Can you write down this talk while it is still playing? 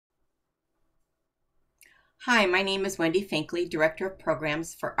Hi, my name is Wendy Finkley, Director of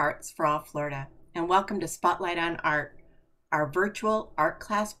Programs for Arts4All Florida, and welcome to Spotlight on Art, our virtual art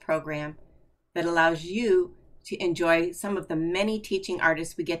class program that allows you to enjoy some of the many teaching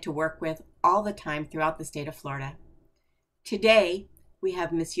artists we get to work with all the time throughout the state of Florida. Today, we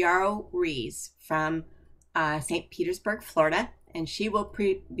have Miss Yarrow Ries from St. Petersburg, Florida, and she will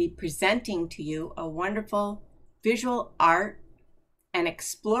be presenting to you a wonderful visual art and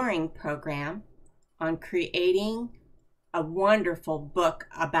exploring program on creating a wonderful book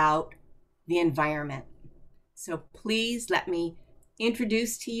about the environment. So please let me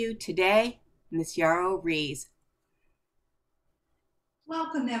introduce to you today Miss Yarrow Ries.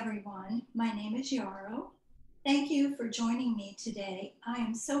 Welcome everyone. My name is Yarrow. Thank you for joining me today. I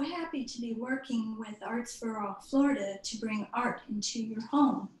am so happy to be working with Arts4All Florida to bring art into your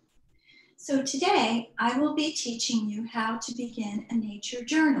home. So today I will be teaching you how to begin a nature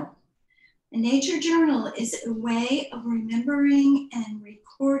journal. A nature journal is a way of remembering and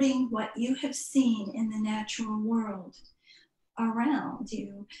recording what you have seen in the natural world around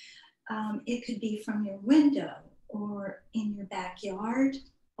you. It could be from your window or in your backyard,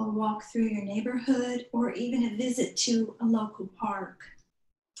 a walk through your neighborhood, or even a visit to a local park.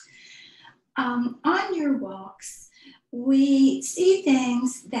 On your walks, we see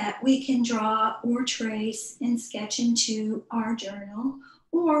things that we can draw or trace and sketch into our journal,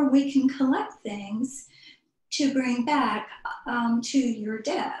 or we can collect things to bring back to your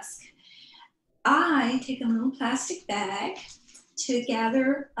desk. I take a little plastic bag to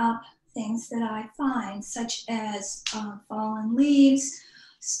gather up things that I find, such as fallen leaves,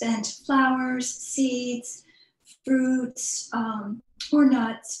 spent flowers, seeds, fruits, or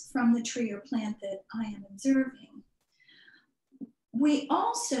nuts from the tree or plant that I am observing. We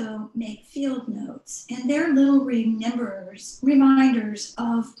also make field notes, and they're little reminders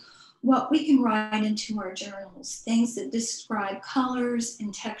of what we can write into our journals, things that describe colors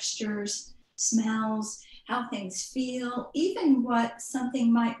and textures, smells, how things feel, even what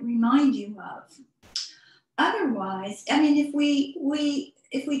something might remind you of. Otherwise, I mean, if we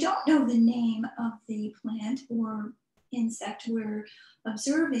don't know the name of the plant or insect we're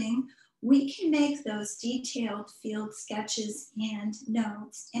observing, we can make those detailed field sketches and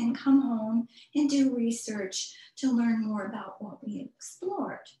notes and come home and do research to learn more about what we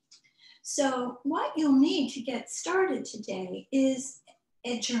explored. So what you'll need to get started today is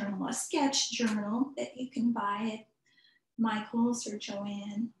a journal, a sketch journal that you can buy at Michael's or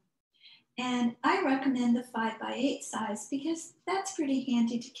Joann. And I recommend the 5x8 size because that's pretty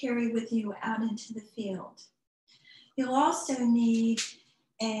handy to carry with you out into the field. You'll also need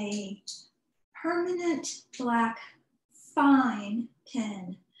a permanent black fine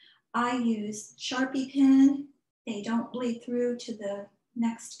pen. I use Sharpie pen. They don't bleed through to the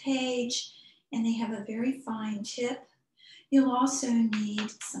next page, and they have a very fine tip. You'll also need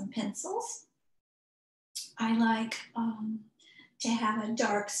some pencils. I like to have a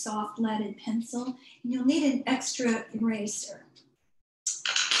dark, soft leaded pencil, and you'll need an extra eraser.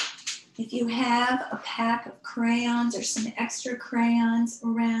 If you have a pack of crayons or some extra crayons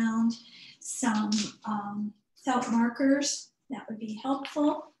around, some felt markers, that would be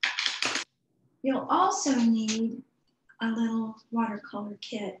helpful. You'll also need a little watercolor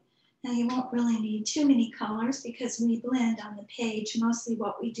kit. Now you won't really need too many colors because we blend on the page. Mostly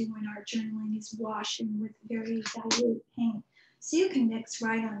what we do in our journaling is washing with very dilute paint. So you can mix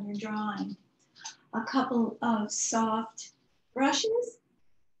right on your drawing. A couple of soft brushes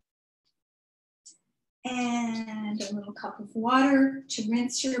and a little cup of water to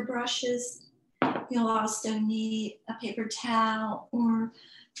rinse your brushes. You'll also need a paper towel or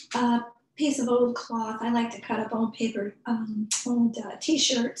a piece of old cloth. I like to cut up old paper, old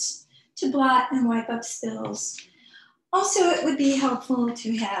t-shirts to blot and wipe up spills. Also, it would be helpful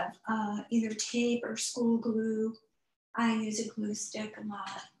to have either tape or school glue. I use a glue stick a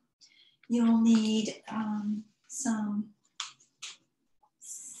lot. You'll need some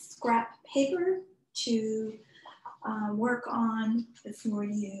scrap paper to work on before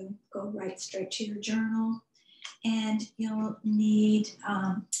you go right straight to your journal. And you'll need,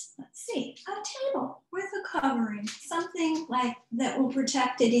 let's see, a table with a covering, something like that will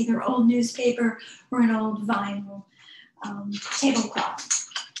protect it, either old newspaper or an old vinyl tablecloth.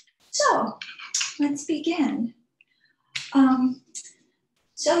 So let's begin.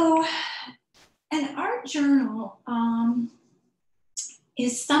 So an art journal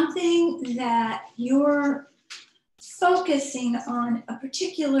is something that you're focusing on a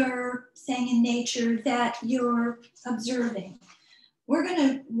particular thing in nature that you're observing. We're going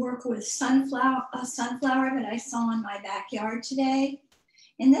to work with a sunflower that I saw in my backyard today.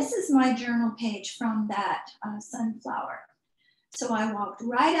 And this is my journal page from that sunflower. So I walked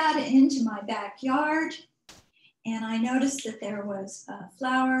right out into my backyard, and I noticed that there was a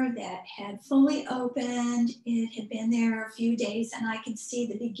flower that had fully opened. It had been there a few days, and I could see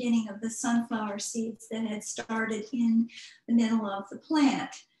the beginning of the sunflower seeds that had started in the middle of the plant.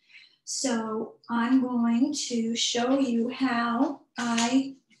 So I'm going to show you how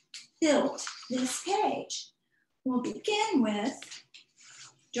I built this page. We'll begin with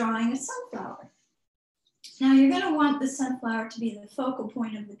drawing a sunflower. Now you're going to want the sunflower to be the focal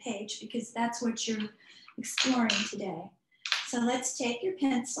point of the page because that's what you're exploring today. So let's take your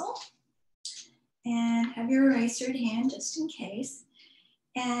pencil and have your eraser at hand just in case.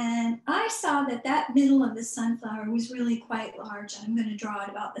 And I saw that that middle of the sunflower was really quite large. I'm going to draw it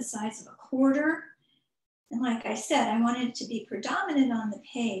about the size of a quarter. And like I said, I wanted it to be predominant on the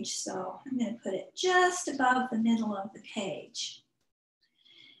page, so I'm going to put it just above the middle of the page.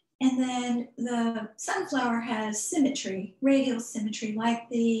 And then the sunflower has symmetry, radial symmetry, like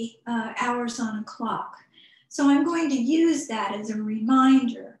the hours on a clock. So I'm going to use that as a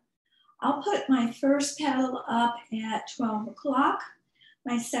reminder. I'll put my first petal up at 12 o'clock.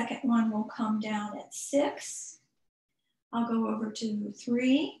 My second one will come down at 6. I'll go over to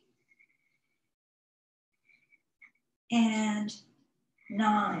 3 and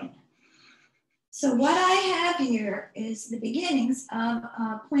 9. So what I have here is the beginnings of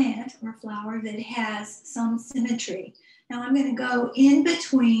a plant or flower that has some symmetry. Now I'm going to go in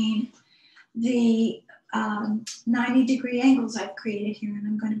between the 90-degree angles I've created here, and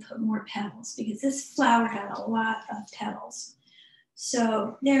I'm going to put more petals because this flower had a lot of petals.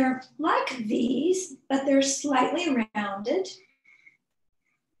 So they're like these, but they're slightly rounded.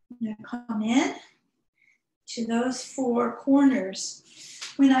 I'm going to come in to those 4 corners.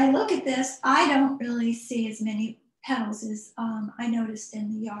 When I look at this, I don't really see as many petals as I noticed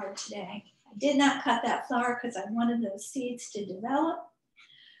in the yard today. I did not cut that flower because I wanted those seeds to develop.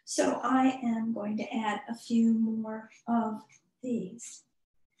 So I am going to add a few more of these.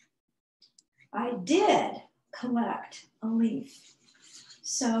 I did collect a leaf.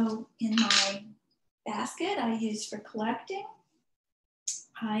 So in my basket I used for collecting,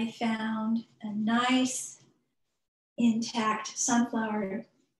 I found a nice intact sunflower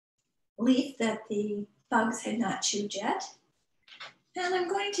leaf that the bugs had not chewed yet. And I'm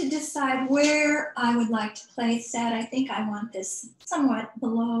going to decide where I would like to place that. I think I want this somewhat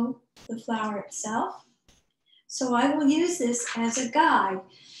below the flower itself. So I will use this as a guide.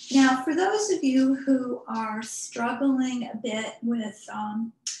 Now, for those of you who are struggling a bit with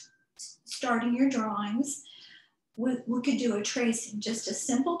starting your drawings, we could do a tracing, just a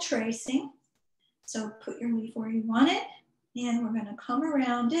simple tracing. So put your leaf where you want it, and we're going to come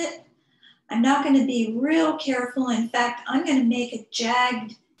around it. I'm not going to be real careful. In fact, I'm going to make a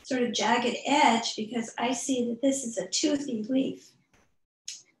jagged, sort of jagged edge because I see that this is a toothy leaf.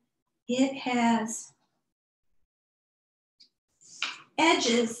 It has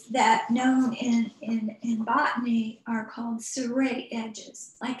edges that known in botany are called serrate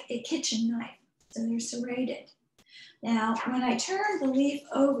edges, like a kitchen knife. So they're serrated. Now, when I turn the leaf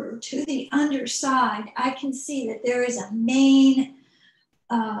over to the underside, I can see that there is a main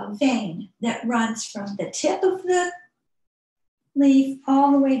vein that runs from the tip of the leaf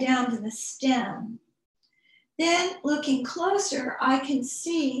all the way down to the stem. Then looking closer, I can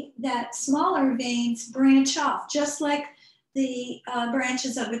see that smaller veins branch off, just like the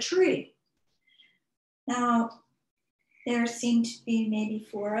branches of a tree. Now, there seem to be maybe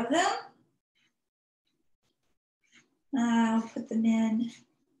 4 of them. I'll put them in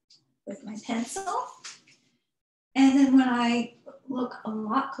with my pencil. And then when I look a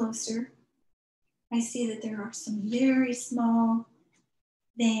lot closer, I see that there are some very small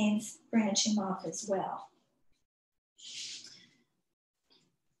veins branching off as well.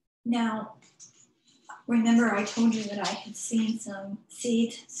 Now, remember I told you that I had seen some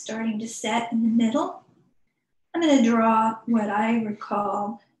seeds starting to set in the middle? I'm going to draw what I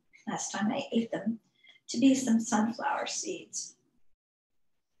recall last time I ate them to be some sunflower seeds.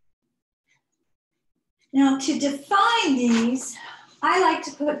 Now, to define these, I like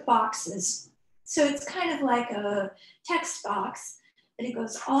to put boxes. So it's kind of like a text box, but it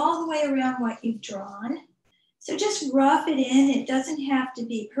goes all the way around what you've drawn. So just rough it in. It doesn't have to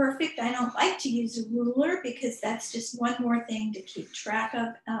be perfect. I don't like to use a ruler because that's just one more thing to keep track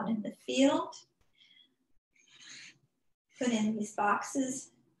of out in the field. Put in these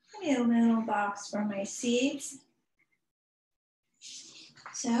boxes. Maybe a little box for my seeds.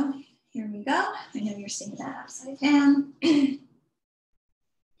 So here we go. I know you're seeing that upside down.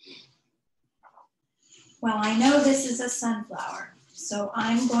 Well, I know this is a sunflower. So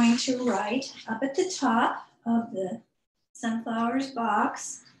I'm going to write up at the top of the sunflowers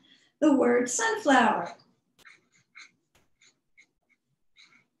box the word sunflower.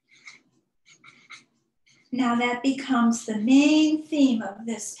 Now that becomes the main theme of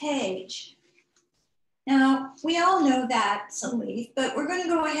this page. Now, we all know that's a leaf, but we're going to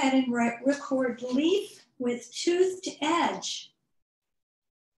go ahead and record leaf with toothed edge.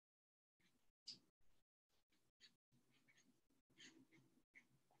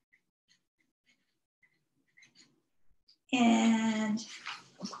 And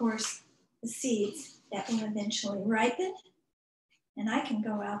of course, the seeds that will eventually ripen. And I can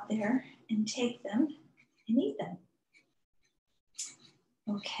go out there and take them and eat them.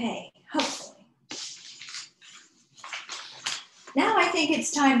 Okay, hopefully. Now I think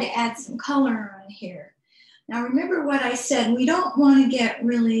it's time to add some color on here. Now remember what I said, we don't want to get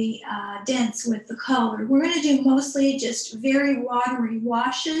really dense with the color. We're going to do mostly just very watery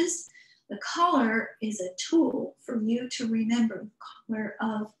washes. The color is a tool for you to remember the color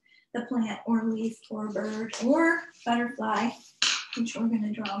of the plant or leaf or bird or butterfly, which we're going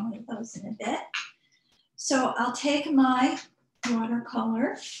to draw one of those in a bit. So I'll take my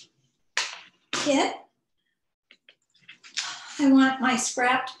watercolor kit. I want my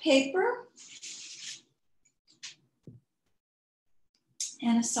scrapped paper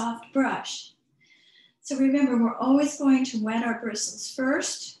and a soft brush. So remember, we're always going to wet our bristles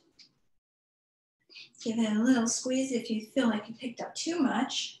first. Give it a little squeeze if you feel like you picked up too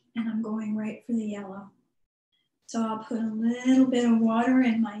much, and I'm going right for the yellow. So I'll put a little bit of water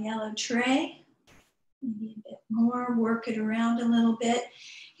in my yellow tray, maybe a bit more, work it around a little bit.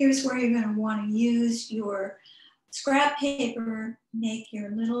 Here's where you're going to want to use your scrap paper, make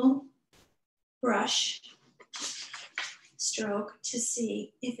your little brush stroke to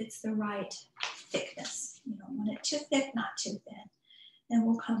see if it's the right thickness. You don't want it too thick, not too thin. And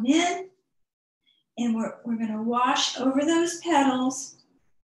we'll come in and we're going to wash over those petals.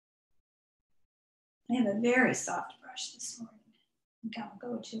 I have a very soft brush this morning. I think I'll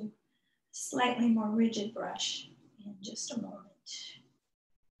go to a slightly more rigid brush in just a moment.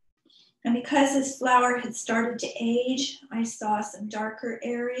 And because this flower had started to age, I saw some darker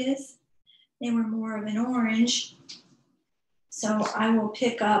areas. They were more of an orange. So I will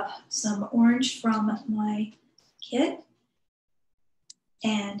pick up some orange from my kit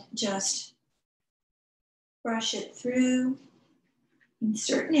and just brush it through in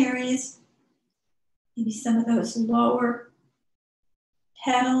certain areas. Maybe some of those lower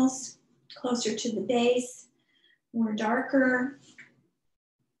petals closer to the base, more darker.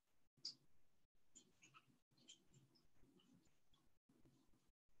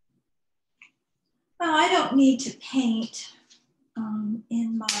 Well, I don't need to paint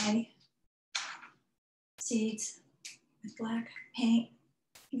in my seeds with black paint.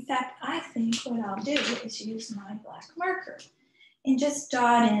 In fact, I think what I'll do is use my black marker and just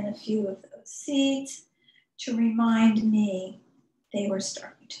dot in a few of those seeds to remind me they were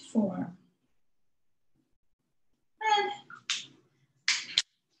starting to form.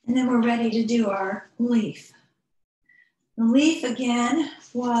 And then we're ready to do our leaf. The leaf again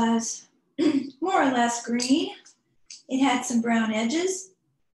was more or less green. It had some brown edges.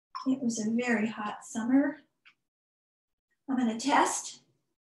 It was a very hot summer. I'm going to test.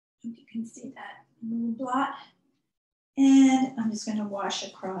 Hope you can see that little blot. And I'm just going to wash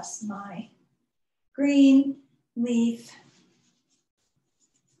across my green leaf.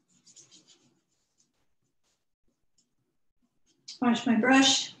 Wash my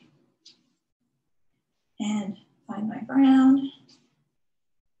brush and find my brown.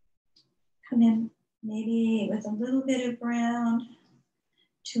 Come in maybe with a little bit of brown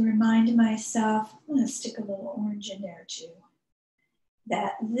to remind myself, I'm going to stick a little orange in there too,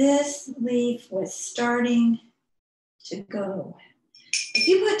 that this leaf was starting to go. If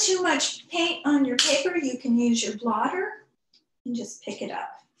you put too much paint on your paper, you can use your blotter and just pick it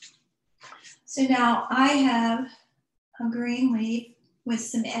up. So now I have a green leaf with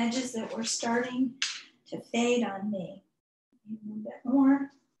some edges that were starting to fade on me. A little bit more.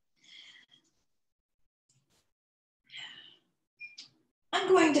 I'm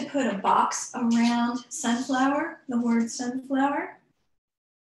going to put a box around sunflower, the word sunflower.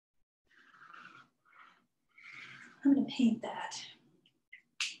 I'm going to paint that.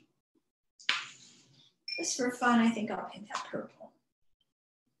 Just for fun, I think I'll paint that purple.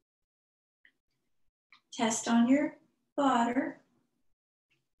 Test on your blotter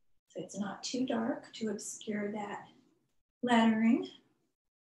so it's not too dark to obscure that lettering.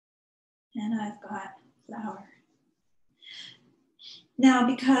 And I've got flower. Now,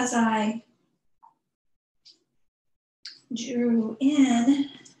 because I drew in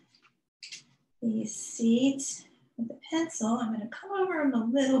these seeds with a pencil, I'm going to come over them a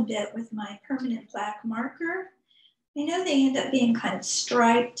little bit with my permanent black marker. I know they end up being kind of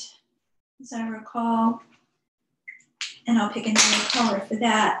striped, as I recall, and I'll pick another color for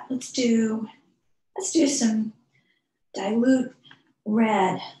that. Let's do some dilute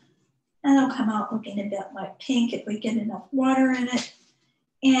red, and it'll come out looking a bit like pink if we get enough water in it.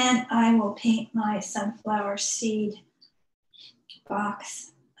 And I will paint my sunflower seed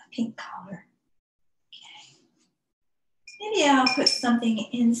box a pink color. Okay. Maybe I'll put something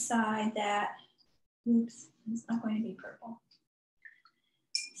inside that. Oops, it's not going to be purple.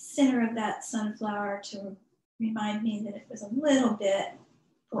 Center of that sunflower to remind me that it was a little bit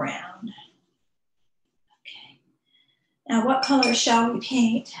brown. Okay. Now, what color shall we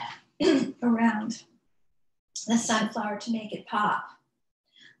paint around the sunflower to make it pop?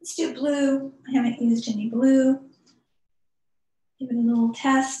 Let's do blue. I haven't used any blue. Give it a little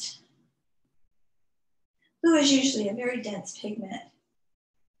test. Blue is usually a very dense pigment,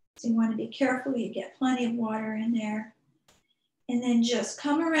 so you want to be careful. You get plenty of water in there. And then just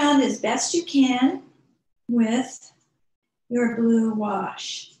come around as best you can with your blue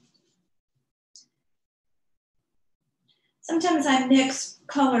wash. Sometimes I mix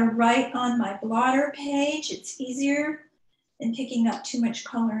color right on my blotter page. It's easier than picking up too much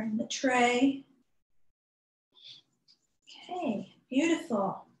color in the tray. Okay,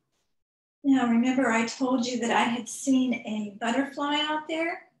 beautiful. Now remember I told you that I had seen a butterfly out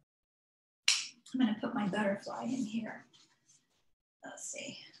there? I'm going to put my butterfly in here. Let's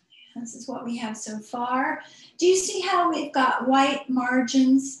see. This is what we have so far. Do you see how we've got white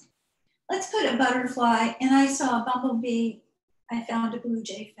margins? Let's put a butterfly, and I saw a bumblebee. I found a blue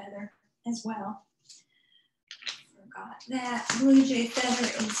jay feather as well. Forgot that. Blue jay feather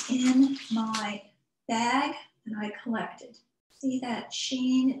is in my bag that I collected. See that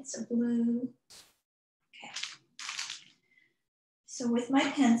sheen? It's a blue. Okay. So with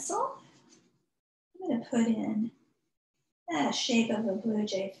my pencil, I'm going to put in the shape of a blue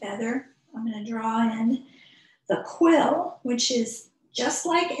jay feather. I'm going to draw in the quill, which is just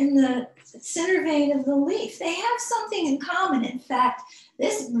like in the center vein of the leaf. They have something in common. In fact,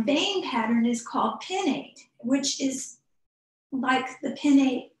 this vein pattern is called pinnate, which is like the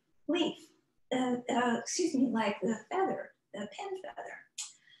pinnate leaf, like the feather, the pin feather.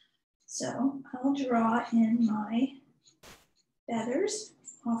 So I'll draw in my feathers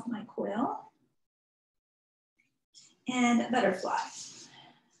off my quill and a butterfly.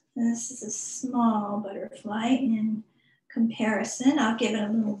 This is a small butterfly in comparison. I'll give it a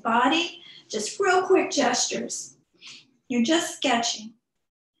little body, just real quick gestures. You're just sketching.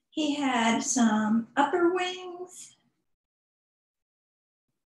 He had some upper wings,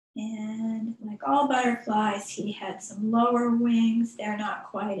 and like all butterflies, he had some lower wings. They're not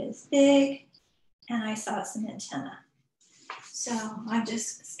quite as big, and I saw some antennae. So I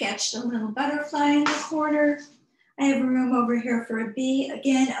just sketched a little butterfly in the corner. I have room over here for a bee.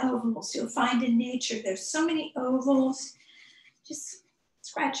 Again, ovals. You'll find in nature there's so many ovals. Just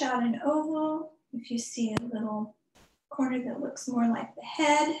scratch out an oval. If you see a little corner that looks more like the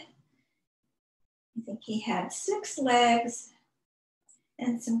head, I think he had 6 legs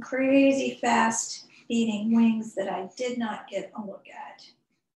and some crazy fast beating wings that I did not get a look at.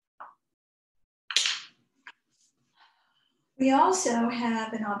 We also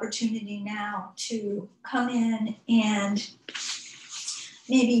have an opportunity now to come in and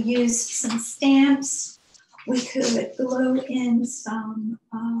maybe use some stamps. We could glue in some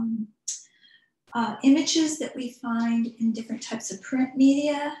images that we find in different types of print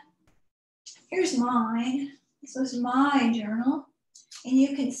media. Here's mine. This was my journal. And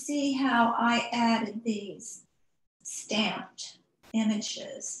you can see how I added these stamped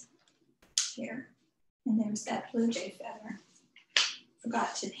images here. And there's that blue jay feather.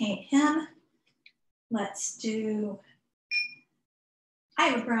 Forgot to paint him. Let's do, I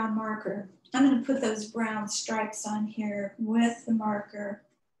have a brown marker. I'm going to put those brown stripes on here with the marker.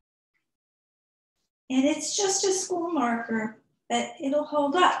 And it's just a school marker, but it'll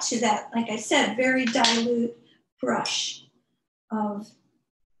hold up to that, like I said, very dilute brush of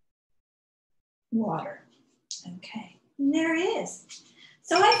water. Okay, and there it is.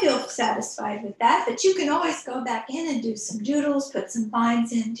 So I feel satisfied with that, but you can always go back in and do some doodles, put some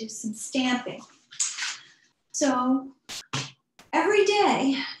vines in, do some stamping. So every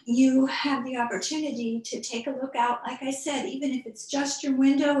day you have the opportunity to take a look out, like I said, even if it's just your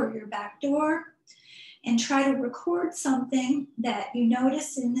window or your back door, and try to record something that you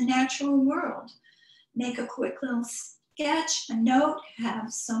notice in the natural world. Make a quick little sketch, a note,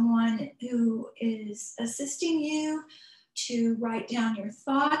 have someone who is assisting you to write down your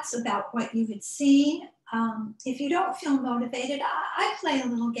thoughts about what you had seen. If you don't feel motivated, I play a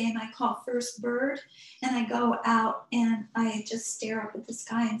little game I call First Bird, and I go out and I just stare up at the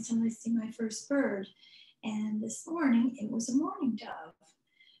sky until I see my first bird. And this morning, it was a mourning dove.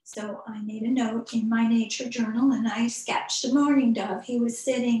 So I made a note in my nature journal and I sketched a mourning dove. He was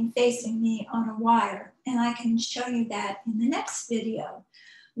sitting facing me on a wire, and I can show you that in the next video,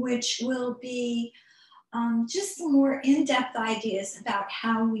 which will be just some more in-depth ideas about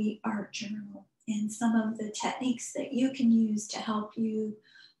how we art journal and some of the techniques that you can use to help you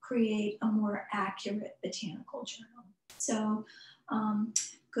create a more accurate botanical journal. So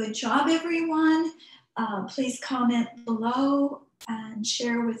good job, everyone. Please comment below and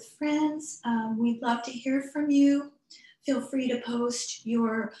share with friends. We'd love to hear from you. Feel free to post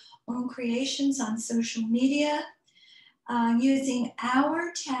your own creations on social media using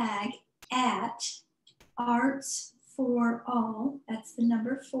our tag at Arts4All, that's the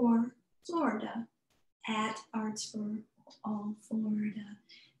number 4, Florida, at Arts4All Florida.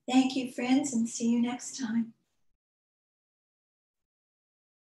 Thank you, friends, and see you next time.